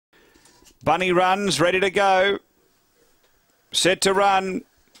Bunny runs, ready to go. Set to run.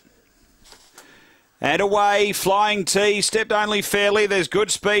 And away, Flying T, stepped only fairly. There's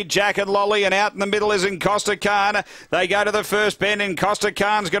good speed, Jack and Lolly, and out in the middle is Costa Khan. They go to the first bend, Costa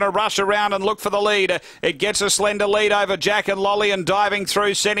Khan's going to rush around and look for the lead. It gets a slender lead over Jack and Lolly and diving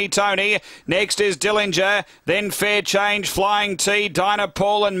through Senny Tony. Next is Dillinger, then Fair Change, Flying T, Dinah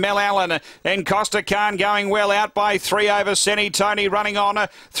Paul and Mel Allen. And Costa Khan going well out by 3 over Senny Tony running on.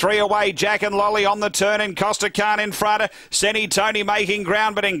 3 away, Jack and Lolly on the turn and Costa Khan in front. Senny Tony making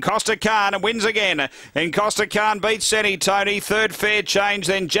ground, but Costa Khan wins again. Costa Khan beats Senny Tony. Third Fair Change,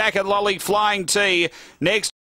 then Jack and Lolly, Flying T. Next